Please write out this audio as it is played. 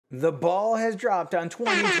The ball has dropped on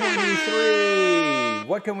 2023.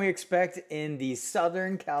 What can we expect in the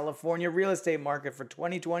Southern California real estate market for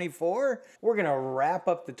 2024? We're going to wrap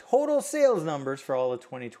up the total sales numbers for all of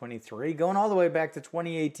 2023, going all the way back to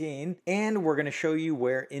 2018. And we're going to show you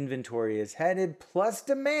where inventory is headed, plus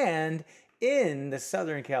demand in the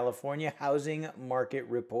Southern California housing market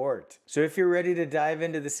report. So if you're ready to dive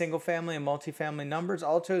into the single family and multifamily numbers,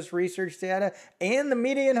 Altos Research data, and the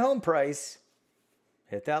median home price,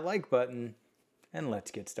 hit that like button and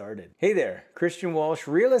let's get started. Hey there, Christian Walsh,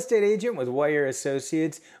 real estate agent with Wire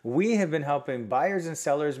Associates. We have been helping buyers and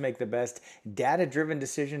sellers make the best data-driven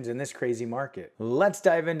decisions in this crazy market. Let's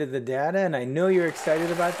dive into the data, and I know you're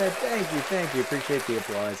excited about that. Thank you, appreciate the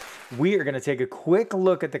applause. We are going to take a quick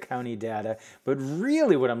look at the county data, but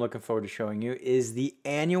really what I'm looking forward to showing you is the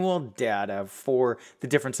annual data for the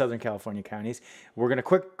different Southern California counties. We're going to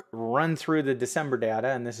quick run through the December data,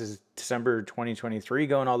 and this is December 2023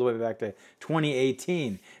 going all the way back to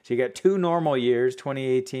 2018. So you got two normal years,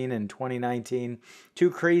 2018 and 2019, two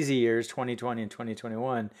crazy years, 2020 and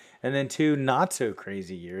 2021, and then two not so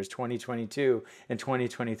crazy years, 2022 and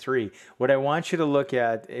 2023. What I want you to look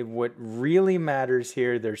at, what really matters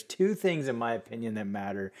here, there's two things in my opinion that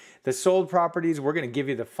matter. The sold properties, we're going to give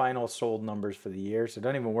you the final sold numbers for the year, so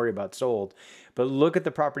don't even worry about sold. But look at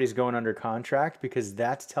the properties going under contract, because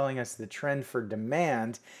that's telling us the trend for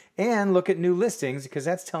demand, and look at new listings because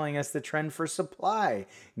that's telling us the trend for supply.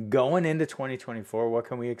 Going into 2024, what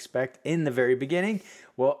can we expect in the very beginning?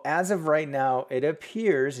 Well, as of right now, it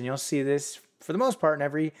appears, and you'll see this for the most part in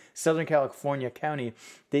every Southern California county,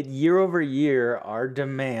 that year over year, our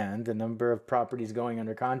demand, the number of properties going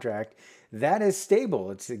under contract, that is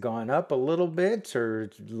stable. It's gone up a little bit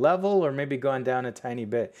or level, or maybe gone down a tiny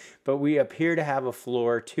bit. But we appear to have a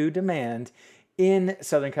floor to demand in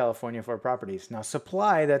Southern California for properties. Now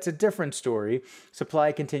supply, that's a different story.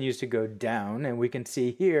 Supply continues to go down, and we can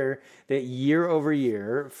see here that year over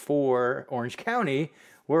year for Orange County,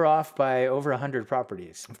 we're off by over 100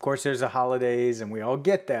 properties. Of course, there's the holidays, and we all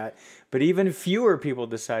get that, but even fewer people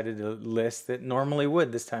decided to list that normally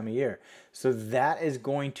would this time of year. So that is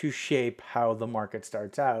going to shape how the market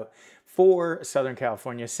starts out. For Southern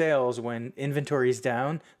California sales, when inventory is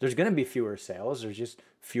down, there's going to be fewer sales. There's just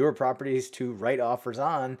fewer properties to write offers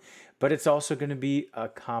on, but it's also going to be a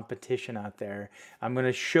competition out there. I'm going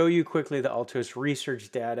to show you quickly the Altos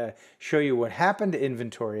Research data, show you what happened to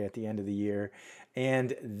inventory at the end of the year,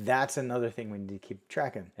 and that's another thing we need to keep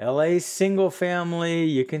tracking. LA single family,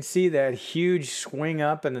 you can see that huge swing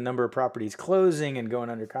up in the number of properties closing and going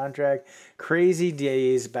under contract. Crazy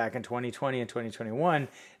days back in 2020 and 2021.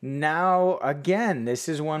 Now, again, this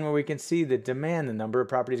is one where we can see the demand, the number of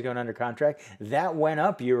properties going under contract, that went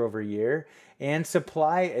up year over year, and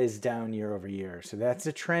supply is down year over year. So that's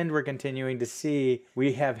a trend we're continuing to see.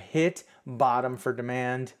 We have hit bottom for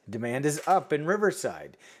demand. Demand is up in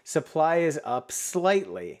Riverside. Supply is up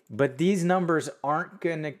slightly, but these numbers aren't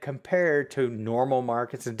going to compare to normal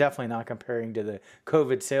markets, and definitely not comparing to the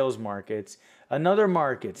COVID sales markets. Another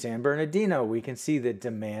market, San Bernardino, we can see that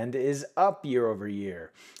demand is up year over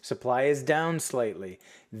year. Supply is down slightly.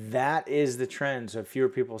 That is the trend. So fewer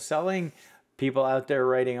people selling, people out there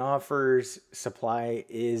writing offers, supply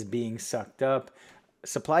is being sucked up.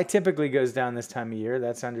 Supply typically goes down this time of year.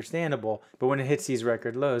 That's understandable. But when it hits these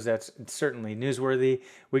record lows, that's certainly newsworthy.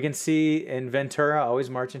 We can see in Ventura, always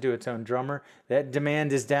marching to its own drummer, that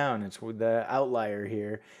demand is down. It's the outlier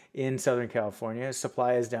here in Southern California.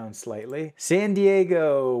 Supply is down slightly. San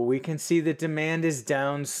Diego, we can see that demand is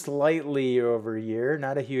down slightly year over year,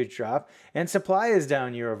 not a huge drop. And supply is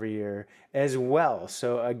down year over year as well.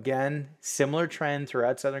 So again, similar trend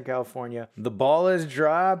throughout Southern California. The ball has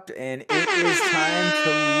dropped, and it is time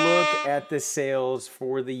to look at the sales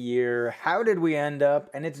for the year. How did we end up?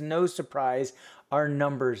 And it's no surprise, our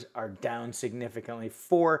numbers are down significantly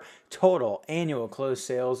for total annual closed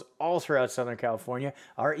sales all throughout Southern California.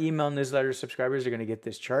 Our email newsletter subscribers are going to get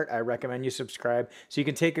this chart. I recommend you subscribe so you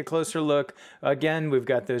can take a closer look. Again, we've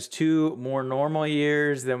got those two more normal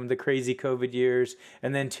years than the crazy COVID years,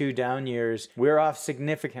 and then two down years. We're off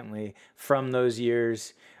significantly from those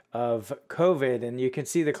years of COVID, and you can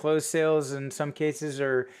see the closed sales in some cases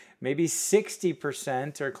are maybe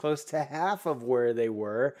 60% or close to half of where they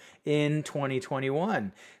were in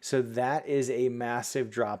 2021. So that is a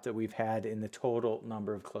massive drop that we've had in the total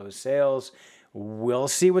number of closed sales. We'll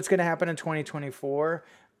see what's going to happen in 2024.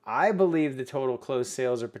 I believe the total closed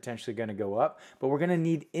sales are potentially going to go up, but we're going to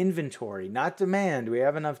need inventory, not demand. We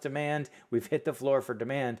have enough demand. We've hit the floor for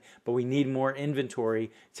demand, but we need more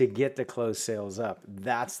inventory to get the closed sales up.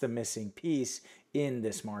 That's the missing piece in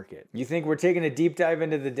this market. You think we're taking a deep dive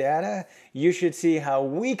into the data? You should see how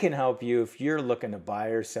we can help you if you're looking to buy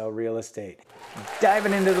or sell real estate.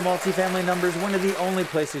 Diving into the multifamily numbers, one of the only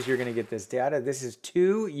places you're going to get this data. This is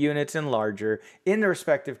 2 units and larger in the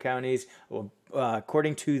respective counties.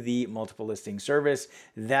 According to the multiple listing service,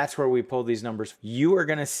 that's where we pull these numbers. You are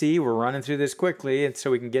going to see, we're running through this quickly, and so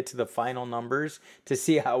we can get to the final numbers to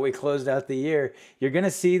see how we closed out the year. You're going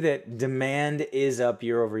to see that demand is up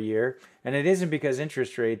year over year, and it isn't because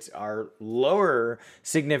interest rates are lower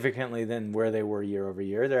significantly than where they were year over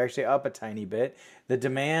year. They're actually up a tiny bit. The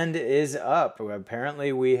demand is up.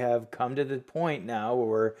 Apparently, we have come to the point now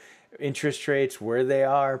where interest rates where they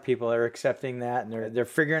are, people are accepting that, and they're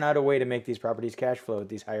figuring out a way to make these properties cash flow at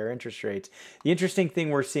these higher interest rates. The interesting thing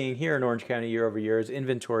we're seeing here in Orange County year over year is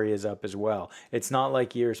inventory is up as well. It's not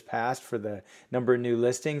like years past for the number of new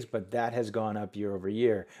listings, but that has gone up year over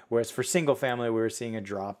year. Whereas for single family, we were seeing a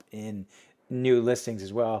drop in new listings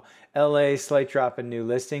as well. LA, slight drop in new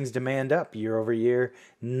listings, demand up year over year,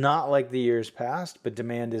 not like the years past, but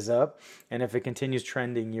demand is up. And if it continues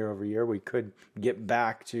trending year over year, we could get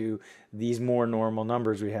back to these more normal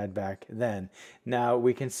numbers we had back then. Now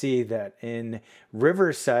we can see that in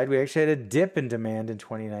Riverside, we actually had a dip in demand in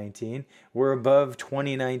 2019. We're above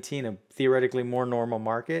 2019, a theoretically more normal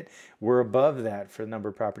market. We're above that for the number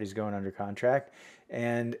of properties going under contract.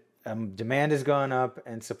 And demand has gone up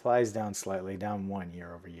and supply is down slightly, down 1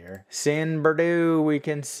 year over year. San Bernardino, we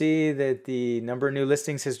can see that the number of new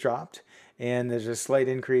listings has dropped and there's a slight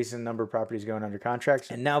increase in number of properties going under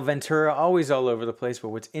contracts. And now Ventura, always all over the place, but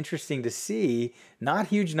what's interesting to see, not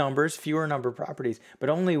huge numbers, fewer number of properties, but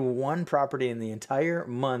only 1 property in the entire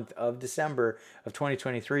month of December of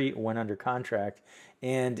 2023 went under contract,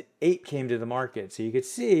 and 8 came to the market. So you could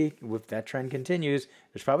see, if that trend continues,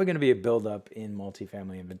 there's probably going to be a buildup in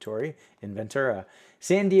multifamily inventory in Ventura.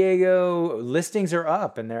 San Diego, listings are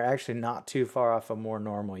up, and they're actually not too far off of more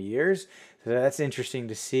normal years. So that's interesting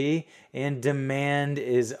to see. And demand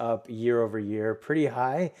is up year over year, pretty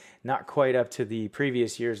high. Not quite up to the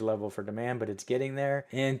previous year's level for demand, but it's getting there.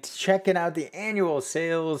 And checking out the annual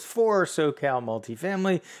sales for SoCal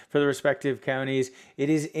multifamily for the respective counties, it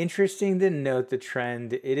is interesting to note the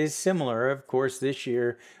trend. It is similar. Of course, this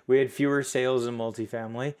year we had fewer sales in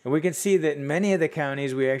multifamily. And we can see that in many of the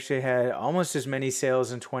counties, we actually had almost as many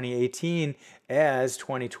sales in 2018 as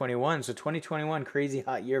 2021. So 2021, crazy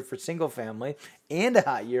hot year for single family and a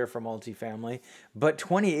hot year for multifamily, but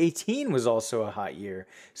 2018 was also a hot year.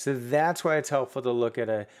 So that's why it's helpful to look at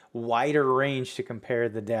a wider range to compare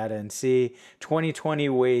the data and see 2020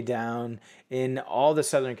 way down in all the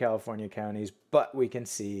Southern California counties, but we can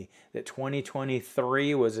see that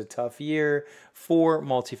 2023 was a tough year for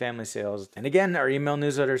multifamily sales. And again, our email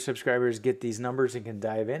newsletter subscribers get these numbers and can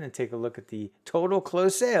dive in and take a look at the total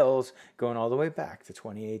closed sales going all the way back to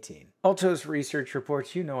 2018. Altos Research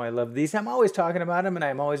Reports, you know I love these. I'm always talking about them, and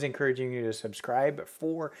I'm always encouraging you to subscribe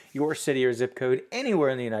for your city or zip code anywhere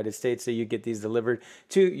in the United States so you get these delivered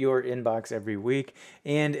to your inbox every week.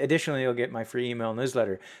 And additionally, you'll get my free email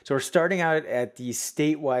newsletter. So we're starting out at the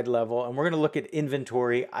statewide level, and we're going to look at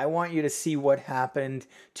inventory. I want you to see what happened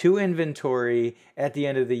to inventory at the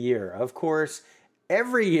end of the year. Of course,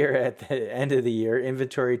 every year at the end of the year,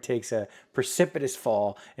 inventory takes a precipitous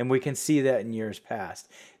fall, and we can see that in years past.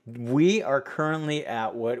 We are currently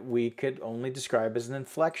at what we could only describe as an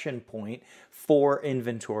inflection point for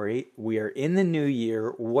inventory. We are in the new year.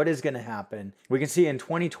 What is going to happen? We can see in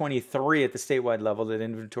 2023 at the statewide level that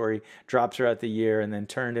inventory dropped throughout the year and then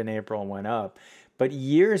turned in April and went up. But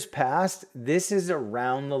years past, this is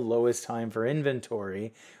around the lowest time for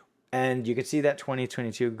inventory. And you can see that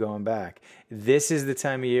 2022 going back. This is the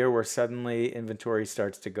time of year where suddenly inventory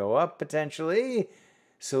starts to go up potentially.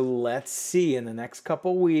 So let's see in the next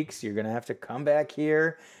couple weeks, you're going to have to come back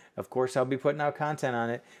here. Of course, I'll be putting out content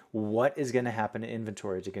on it. What is going to happen to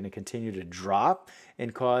inventory? Is it going to continue to drop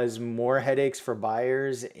and cause more headaches for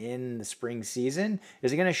buyers in the spring season?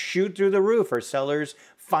 Is it going to shoot through the roof? Are sellers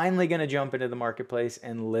finally going to jump into the marketplace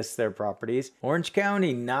and list their properties? Orange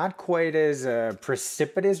County, not quite as a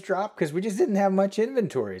precipitous drop because we just didn't have much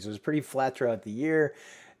inventory. So it was pretty flat throughout the year.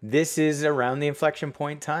 This is around the inflection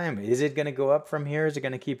point time. Is it going to go up from here? Is it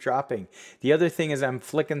going to keep dropping? The other thing is I'm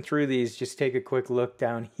flicking through these. Just take a quick look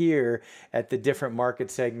down here at the different market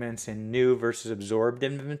segments in new versus absorbed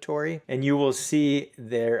inventory. And you will see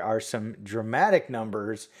there are some dramatic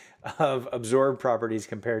numbers of absorbed properties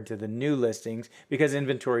compared to the new listings because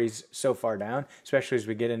inventory's so far down, especially as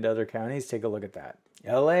we get into other counties. Take a look at that.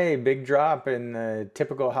 LA, big drop in the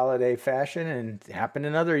typical holiday fashion and happened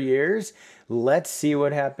in other years. Let's see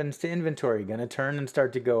what happens to inventory. Going to turn and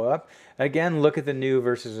start to go up. Again, look at the new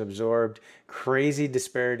versus absorbed. Crazy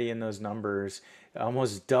disparity in those numbers.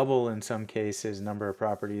 Almost double in some cases number of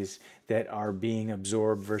properties that are being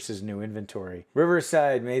absorbed versus new inventory.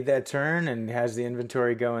 Riverside made that turn and has the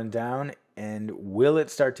inventory going down. And will it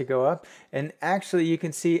start to go up? And actually, you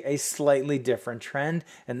can see a slightly different trend.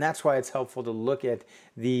 And that's why it's helpful to look at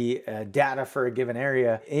the data for a given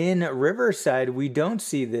area. In Riverside, we don't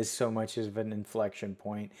see this so much as an inflection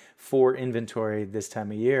point for inventory this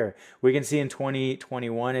time of year. We can see in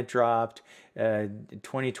 2021 it dropped.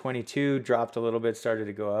 2022 dropped a little bit, started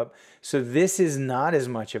to go up. So this is not as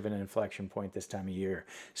much of an inflection point this time of year.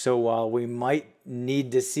 So while we might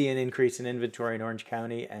need to see an increase in inventory in Orange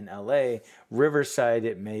County and LA, Riverside,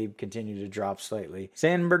 it may continue to drop slightly.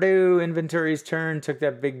 San Bernardino inventories turned, took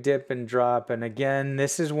that big dip and drop. And again,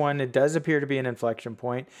 this is one, it does appear to be an inflection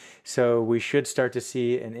point. So we should start to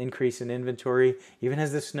see an increase in inventory, even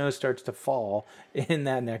as the snow starts to fall in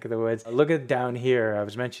that neck of the woods. Look at down here. I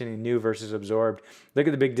was mentioning new versus absorbed. Look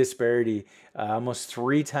at the big disparity. Almost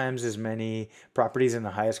 3 times as many properties in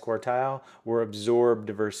the highest quartile were absorbed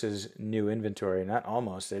versus new inventory. Not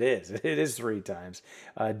almost, it is. It is 3 times.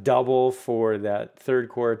 Double for that third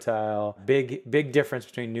quartile. Big difference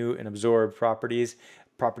between new and absorbed properties.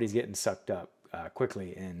 Properties getting sucked up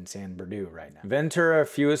quickly in San Bernardino right now. Ventura,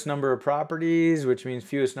 fewest number of properties, which means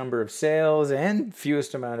fewest number of sales and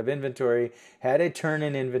fewest amount of inventory. Had a turn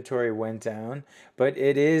in inventory, went down, but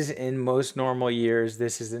it is in most normal years,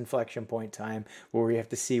 this is inflection point time where we have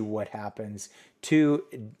to see what happens to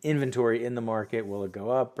inventory in the market. Will it go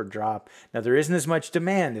up or drop? Now, there isn't as much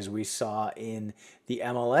demand as we saw in the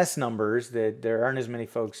MLS numbers, that there aren't as many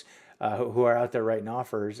folks who are out there writing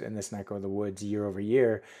offers in this neck of the woods year over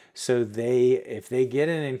year. So if they get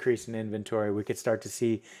an increase in inventory, we could start to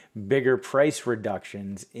see bigger price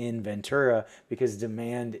reductions in Ventura because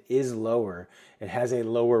demand is lower. It has a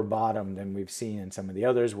lower bottom than we've seen in some of the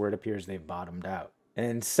others where it appears they've bottomed out.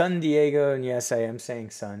 And San Diego, and yes, I am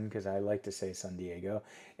saying Sun because I like to say San Diego,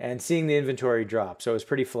 and seeing the inventory drop. So it was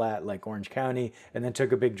pretty flat like Orange County and then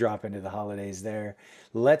took a big drop into the holidays there.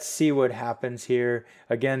 Let's see what happens here.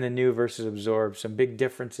 Again, the new versus absorbed, some big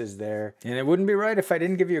differences there. And it wouldn't be right if I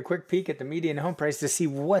didn't give you a quick peek at the median home price to see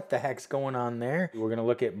what the heck's going on there. We're going to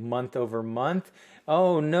look at month over month.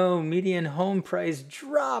 Oh no, median home price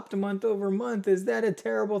dropped month over month. Is that a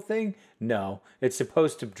terrible thing? No, it's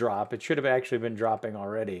supposed to drop. It should have actually been dropping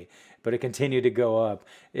already, but it continued to go up.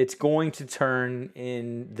 It's going to turn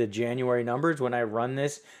in the January numbers. When I run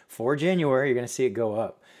this for January, you're going to see it go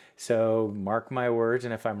up. So mark my words,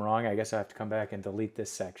 and if I'm wrong, I guess I have to come back and delete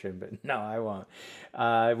this section, but no, I won't.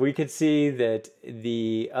 We could see that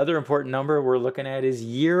the other important number we're looking at is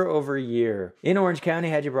year over year. In Orange County,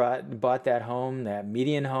 had you bought that home, that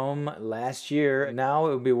median home last year, now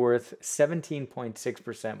it would be worth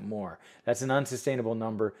 17.6% more. That's an unsustainable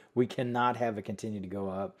number. We cannot have it continue to go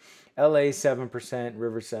up. LA 7%,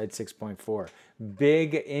 Riverside 6.4%.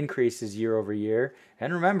 Big increases year over year.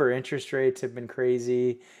 And remember, interest rates have been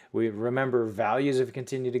crazy. We remember values have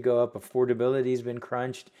continued to go up. Affordability has been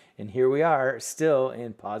crunched. And here we are still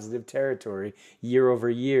in positive territory year over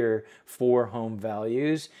year for home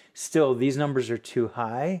values. Still, these numbers are too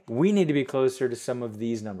high. We need to be closer to some of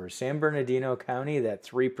these numbers. San Bernardino County, that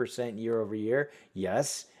 3% year over year.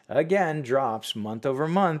 Yes. Again, drops month over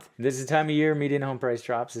month. This is the time of year median home price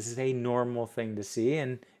drops. This is a normal thing to see,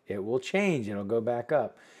 and it will change. It'll go back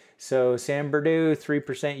up. So San Bernardino,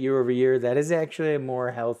 3% year over year. That is actually a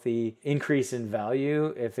more healthy increase in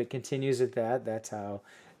value. If it continues at that, that's how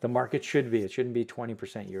the market should be. It shouldn't be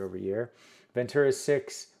 20% year over year. Ventura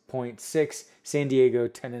 6.6, San Diego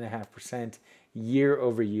 10.5% year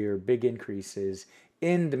over year. Big increases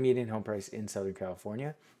in the median home price in Southern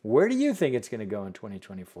California. Where do you think it's going to go in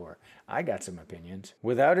 2024? I got some opinions.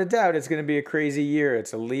 Without a doubt, it's going to be a crazy year.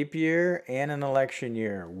 It's a leap year and an election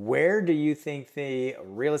year. Where do you think the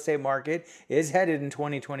real estate market is headed in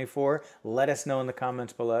 2024? Let us know in the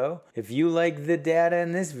comments below. If you like the data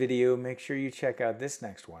in this video, make sure you check out this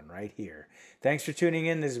next one right here. Thanks for tuning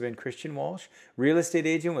in. This has been Christian Walsh, real estate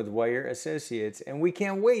agent with Wire Associates, and we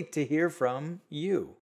can't wait to hear from you.